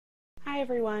Hi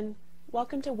everyone,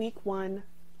 welcome to Week 1,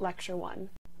 Lecture 1.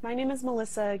 My name is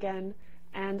Melissa again,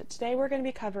 and today we're going to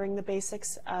be covering the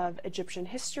basics of Egyptian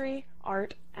history,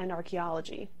 art, and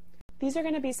archaeology. These are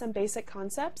going to be some basic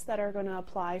concepts that are going to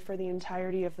apply for the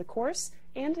entirety of the course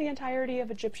and the entirety of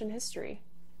Egyptian history.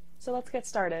 So let's get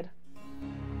started.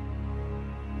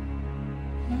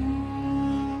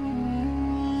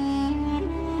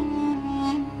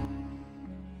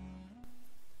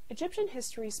 Egyptian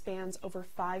history spans over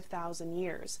 5,000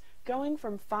 years, going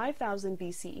from 5000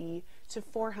 BCE to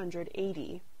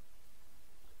 480.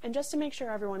 And just to make sure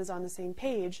everyone is on the same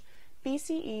page,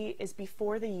 BCE is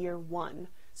before the year 1,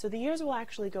 so the years will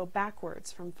actually go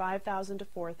backwards from 5000 to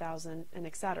 4000 and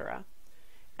etc.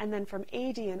 And then from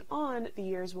AD and on, the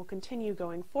years will continue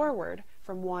going forward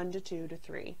from 1 to 2 to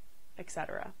 3,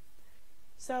 etc.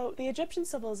 So the Egyptian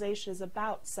civilization is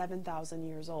about 7,000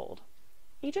 years old.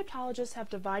 Egyptologists have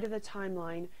divided the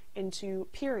timeline into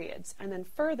periods and then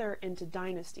further into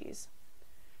dynasties.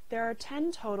 There are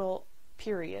 10 total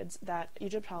periods that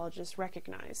Egyptologists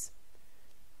recognize,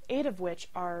 8 of which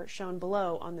are shown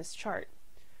below on this chart.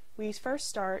 We first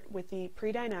start with the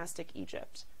pre-dynastic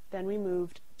Egypt, then we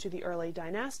moved to the early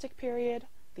dynastic period,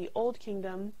 the Old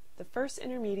Kingdom, the First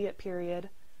Intermediate Period,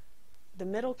 the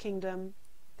Middle Kingdom,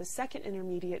 the Second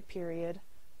Intermediate Period,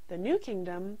 the New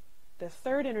Kingdom, the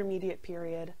Third Intermediate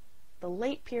Period, the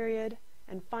Late Period,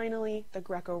 and finally the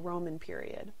Greco-Roman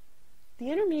period.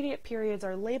 The intermediate periods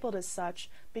are labeled as such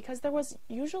because there was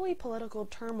usually political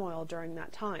turmoil during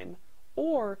that time,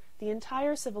 or the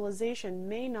entire civilization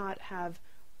may not have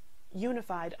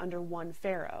unified under one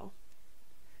pharaoh.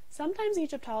 Sometimes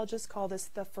Egyptologists call this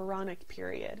the Pharaonic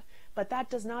period, but that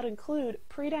does not include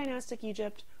pre-dynastic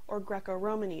Egypt or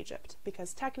Greco-Roman Egypt,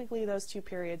 because technically those two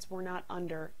periods were not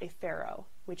under a pharaoh,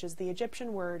 which is the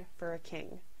Egyptian word for a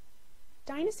king.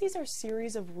 Dynasties are a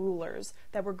series of rulers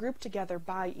that were grouped together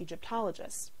by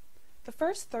Egyptologists. The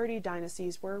first 30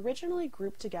 dynasties were originally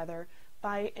grouped together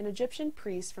by an Egyptian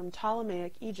priest from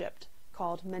Ptolemaic Egypt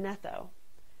called Manetho.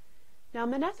 Now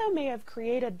Manetho may have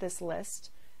created this list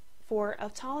for a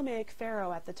Ptolemaic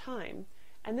pharaoh at the time,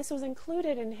 and this was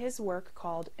included in his work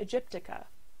called Egyptica.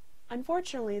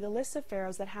 Unfortunately, the lists of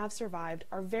pharaohs that have survived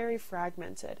are very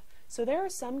fragmented, so there are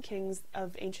some kings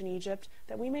of ancient Egypt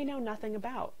that we may know nothing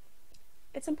about.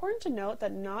 It's important to note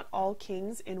that not all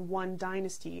kings in one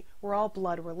dynasty were all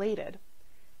blood related,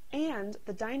 and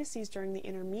the dynasties during the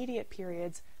intermediate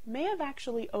periods may have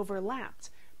actually overlapped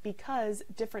because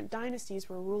different dynasties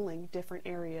were ruling different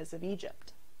areas of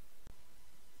Egypt.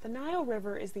 The Nile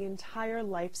River is the entire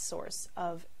life source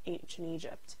of ancient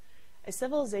Egypt. A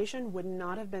civilization would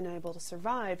not have been able to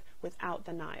survive without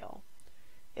the Nile.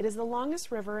 It is the longest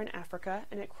river in Africa,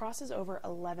 and it crosses over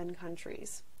 11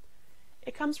 countries.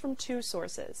 It comes from two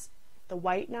sources, the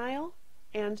White Nile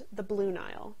and the Blue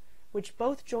Nile, which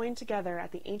both join together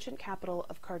at the ancient capital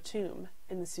of Khartoum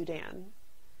in the Sudan.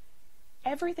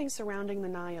 Everything surrounding the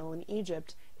Nile in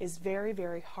Egypt is very,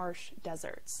 very harsh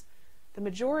deserts. The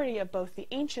majority of both the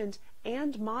ancient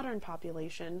and modern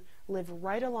population live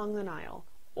right along the Nile,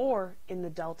 or in the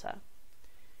delta.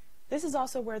 This is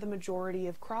also where the majority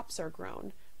of crops are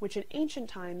grown, which in ancient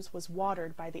times was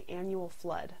watered by the annual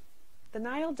flood. The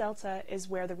Nile Delta is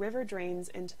where the river drains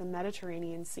into the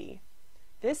Mediterranean Sea.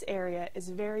 This area is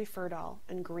very fertile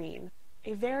and green.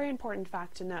 A very important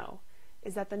fact to know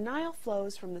is that the Nile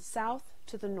flows from the south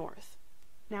to the north.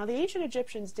 Now, the ancient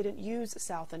Egyptians didn't use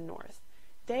south and north.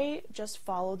 They just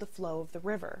followed the flow of the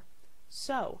river.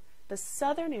 So, the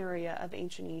southern area of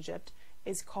ancient Egypt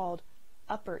is called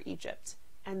Upper Egypt,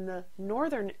 and the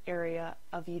northern area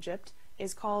of Egypt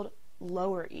is called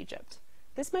Lower Egypt.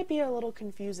 This might be a little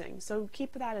confusing, so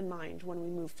keep that in mind when we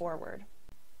move forward.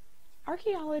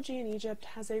 Archaeology in Egypt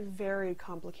has a very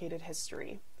complicated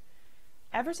history.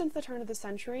 Ever since the turn of the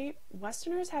century,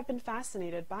 Westerners have been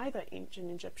fascinated by the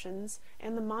ancient Egyptians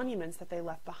and the monuments that they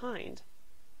left behind.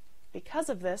 Because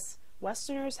of this,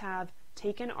 Westerners have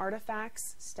taken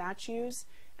artifacts, statues,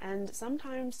 and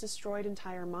sometimes destroyed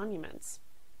entire monuments.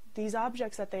 These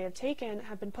objects that they have taken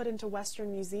have been put into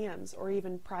Western museums or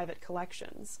even private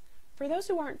collections. For those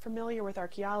who aren't familiar with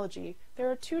archaeology,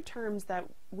 there are two terms that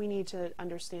we need to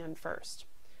understand first.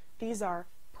 These are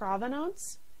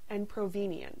provenance and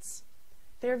provenience.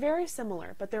 They're very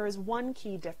similar, but there is one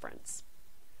key difference.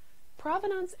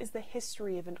 Provenance is the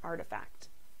history of an artifact.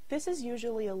 This is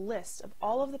usually a list of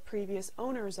all of the previous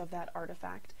owners of that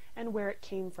artifact and where it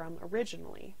came from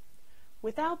originally.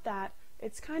 Without that,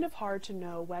 it's kind of hard to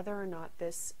know whether or not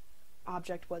this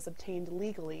object was obtained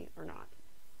legally or not.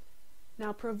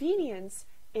 Now, provenience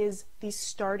is the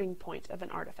starting point of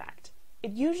an artifact.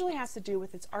 It usually has to do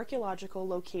with its archaeological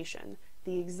location,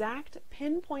 the exact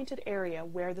pinpointed area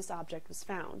where this object was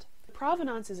found.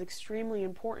 Provenance is extremely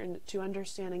important to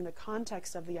understanding the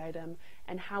context of the item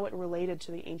and how it related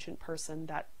to the ancient person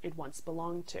that it once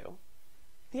belonged to.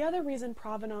 The other reason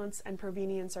provenance and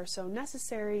provenience are so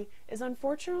necessary is,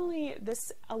 unfortunately,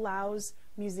 this allows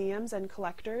museums and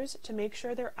collectors to make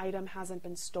sure their item hasn't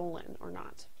been stolen or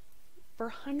not. For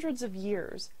hundreds of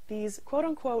years, these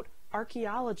quote-unquote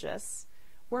archaeologists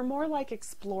were more like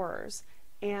explorers,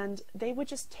 and they would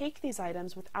just take these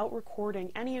items without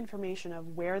recording any information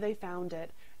of where they found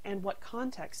it and what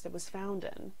context it was found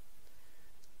in.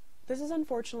 This has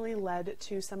unfortunately led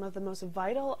to some of the most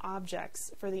vital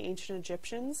objects for the ancient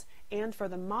Egyptians and for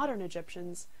the modern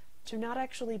Egyptians to not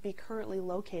actually be currently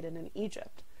located in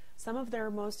Egypt. Some of their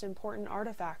most important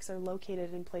artifacts are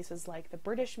located in places like the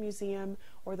British Museum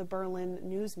or the Berlin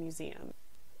News Museum.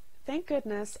 Thank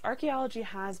goodness, archaeology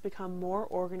has become more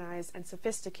organized and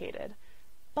sophisticated,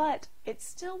 but it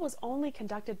still was only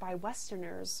conducted by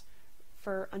Westerners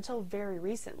until very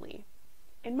recently.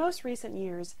 In most recent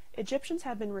years, Egyptians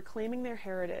have been reclaiming their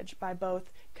heritage by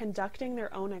both conducting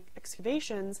their own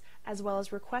excavations as well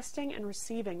as requesting and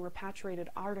receiving repatriated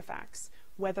artifacts,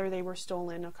 whether they were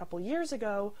stolen a couple years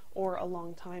ago or a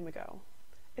long time ago.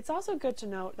 It's also good to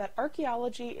note that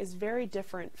archaeology is very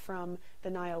different from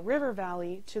the Nile River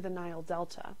Valley to the Nile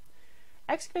Delta.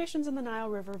 Excavations in the Nile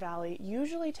River Valley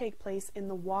usually take place in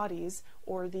the wadis,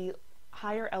 or the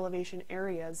higher elevation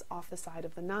areas off the side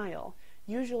of the Nile,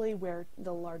 usually where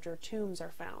the larger tombs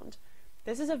are found.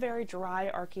 This is a very dry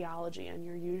archaeology, and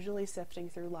you're usually sifting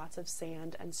through lots of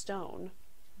sand and stone.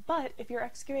 But if you're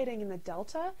excavating in the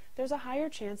delta, there's a higher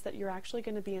chance that you're actually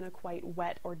going to be in a quite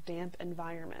wet or damp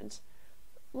environment.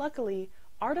 Luckily,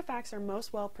 artifacts are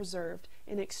most well preserved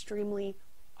in extremely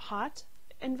hot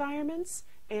environments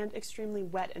and extremely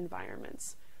wet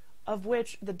environments, of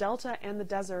which the delta and the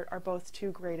desert are both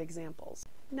two great examples.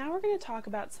 Now we're going to talk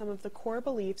about some of the core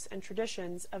beliefs and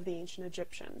traditions of the ancient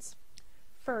Egyptians.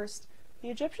 First, the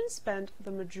Egyptians spent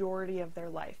the majority of their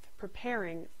life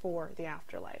preparing for the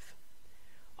afterlife.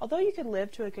 Although you could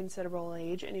live to a considerable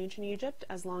age in ancient Egypt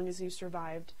as long as you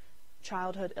survived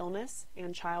childhood illness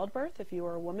and childbirth if you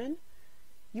were a woman,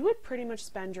 you would pretty much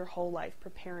spend your whole life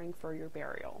preparing for your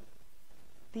burial.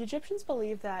 The Egyptians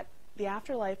believed that the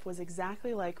afterlife was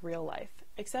exactly like real life,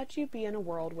 except you'd be in a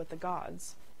world with the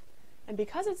gods. And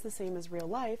because it's the same as real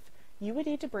life, you would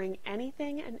need to bring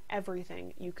anything and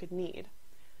everything you could need.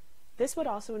 This would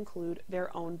also include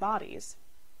their own bodies.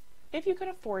 If you could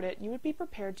afford it, you would be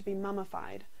prepared to be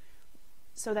mummified,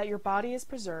 so that your body is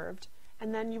preserved,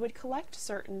 and then you would collect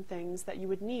certain things that you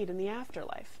would need in the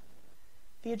afterlife.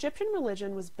 The Egyptian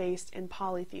religion was based in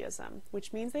polytheism,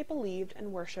 which means they believed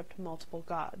and worshipped multiple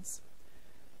gods.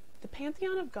 The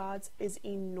pantheon of gods is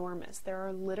enormous. There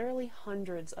are literally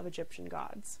hundreds of Egyptian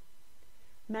gods.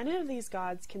 Many of these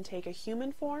gods can take a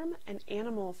human form, an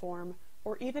animal form,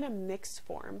 or even a mixed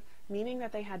form, meaning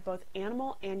that they had both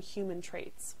animal and human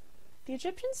traits. The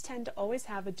Egyptians tend to always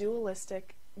have a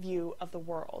dualistic view of the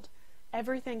world.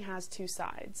 Everything has two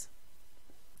sides.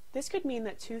 This could mean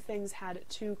that two things had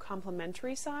two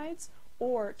complementary sides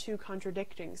or two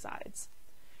contradicting sides,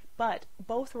 but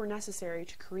both were necessary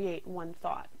to create one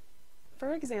thought.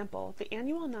 For example, the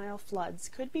annual Nile floods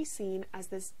could be seen as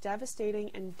this devastating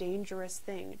and dangerous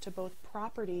thing to both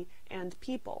property and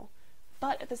people,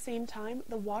 but at the same time,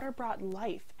 the water brought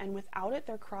life, and without it,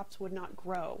 their crops would not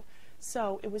grow,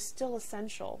 so it was still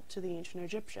essential to the ancient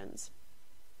Egyptians.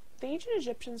 The ancient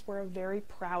Egyptians were a very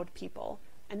proud people,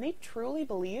 and they truly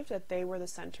believed that they were the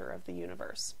center of the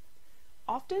universe.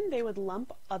 Often they would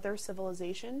lump other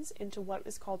civilizations into what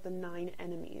is called the 9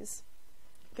 enemies.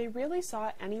 They really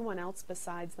saw anyone else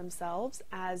besides themselves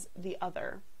as the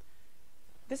other.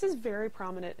 This is very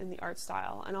prominent in the art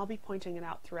style, and I'll be pointing it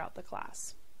out throughout the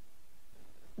class.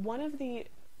 One of the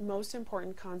most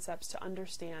important concepts to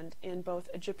understand in both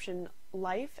Egyptian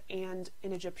life and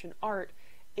in Egyptian art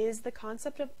is the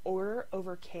concept of order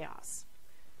over chaos.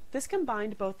 This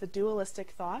combined both the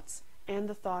dualistic thoughts and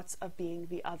the thoughts of being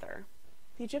the other.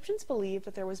 The Egyptians believed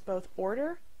that there was both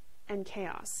order and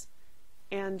chaos,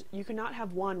 and you could not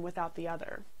have one without the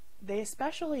other. They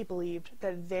especially believed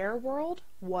that their world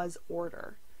was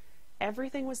order.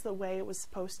 Everything was the way it was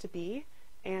supposed to be,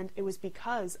 and it was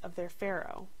because of their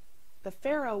pharaoh. The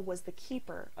pharaoh was the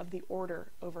keeper of the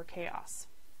order over chaos.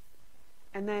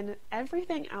 And then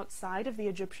everything outside of the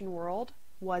Egyptian world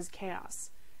was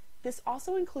chaos. This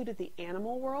also included the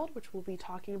animal world, which we'll be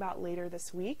talking about later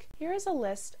this week. Here is a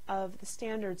list of the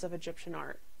standards of Egyptian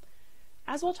art.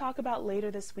 As we'll talk about later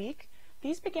this week,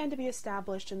 these began to be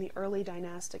established in the early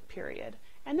dynastic period,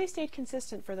 and they stayed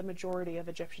consistent for the majority of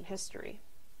Egyptian history.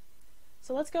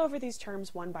 So let's go over these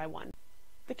terms one by one.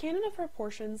 The canon of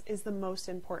proportions is the most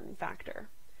important factor.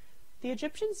 The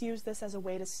Egyptians used this as a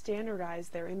way to standardize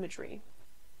their imagery.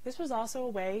 This was also a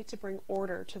way to bring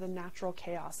order to the natural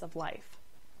chaos of life.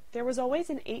 There was always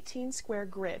an 18-square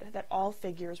grid that all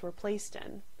figures were placed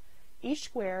in. Each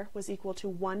square was equal to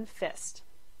one fist.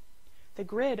 The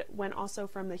grid went also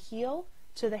from the heel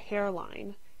to the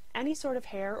hairline. Any sort of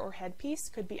hair or headpiece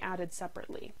could be added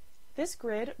separately. This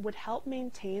grid would help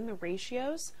maintain the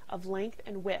ratios of length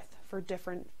and width for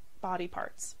different body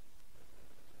parts.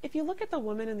 If you look at the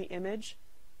woman in the image,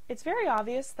 it's very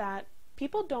obvious that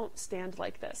people don't stand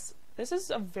like this. This is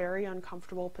a very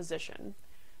uncomfortable position.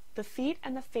 The feet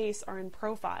and the face are in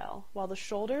profile, while the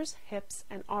shoulders, hips,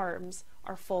 and arms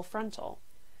are full frontal.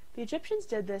 The Egyptians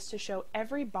did this to show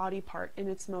every body part in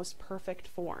its most perfect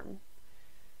form.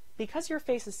 Because your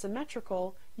face is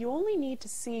symmetrical, you only need to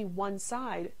see one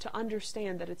side to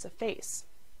understand that it's a face.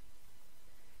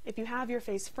 If you have your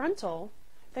face frontal,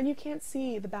 then you can't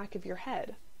see the back of your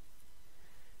head.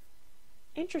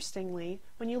 Interestingly,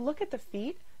 when you look at the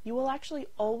feet, you will actually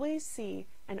always see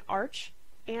an arch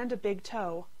and a big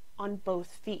toe on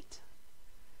both feet.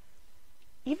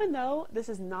 Even though this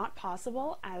is not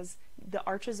possible, as the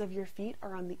arches of your feet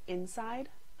are on the inside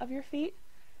of your feet,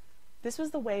 this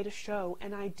was the way to show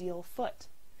an ideal foot.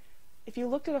 If you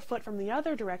looked at a foot from the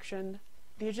other direction,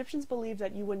 the Egyptians believed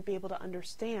that you wouldn't be able to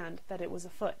understand that it was a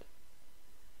foot.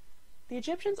 The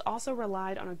Egyptians also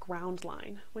relied on a ground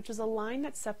line, which is a line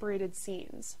that separated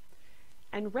scenes,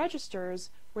 and registers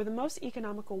were the most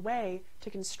economical way to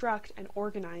construct and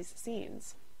organize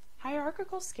scenes.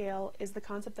 Hierarchical scale is the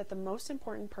concept that the most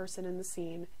important person in the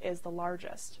scene is the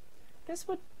largest. This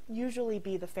would usually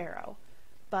be the pharaoh,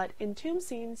 but in tomb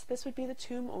scenes, this would be the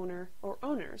tomb owner or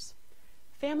owners.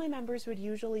 Family members would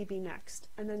usually be next,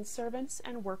 and then servants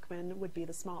and workmen would be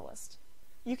the smallest.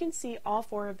 You can see all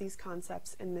four of these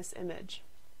concepts in this image.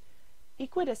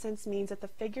 Equidistance means that the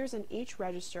figures in each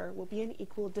register will be an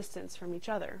equal distance from each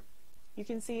other. You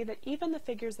can see that even the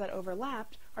figures that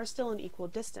overlapped are still an equal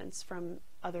distance from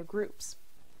other groups.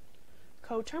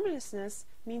 Coterminousness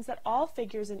means that all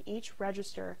figures in each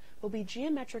register will be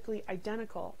geometrically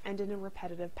identical and in a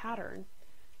repetitive pattern.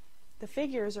 The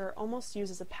figures are almost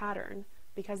used as a pattern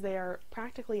because they are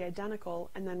practically identical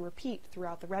and then repeat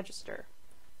throughout the register.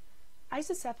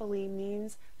 Isocephaly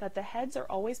means that the heads are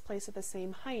always placed at the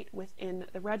same height within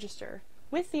the register,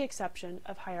 with the exception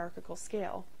of hierarchical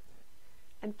scale.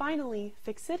 And finally,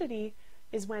 fixity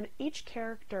is when each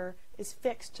character is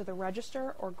fixed to the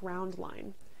register or ground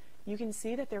line. You can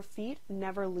see that their feet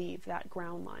never leave that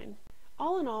ground line.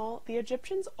 All in all, the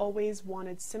Egyptians always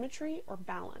wanted symmetry or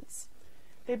balance.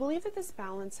 They believed that this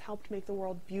balance helped make the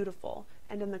world beautiful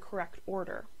and in the correct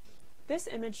order. This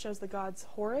image shows the gods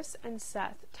Horus and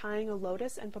Seth tying a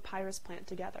lotus and papyrus plant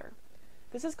together.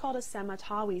 This is called a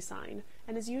Sematawi sign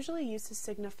and is usually used to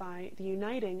signify the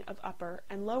uniting of Upper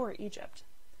and Lower Egypt.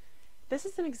 This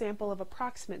is an example of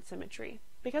approximate symmetry,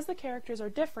 because the characters are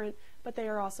different, but they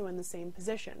are also in the same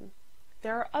position.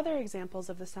 There are other examples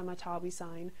of the Sematawi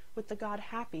sign with the god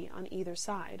Happy on either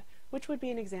side, which would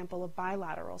be an example of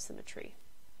bilateral symmetry.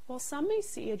 While some may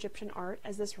see Egyptian art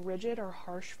as this rigid or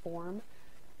harsh form,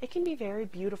 it can be very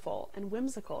beautiful and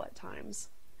whimsical at times.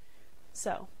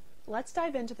 So, let's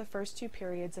dive into the first two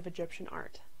periods of Egyptian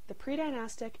art, the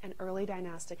pre-dynastic and early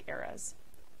dynastic eras.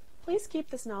 Please keep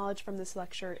this knowledge from this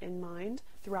lecture in mind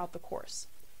throughout the course.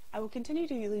 I will continue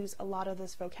to use a lot of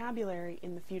this vocabulary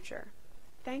in the future.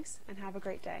 Thanks, and have a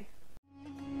great day.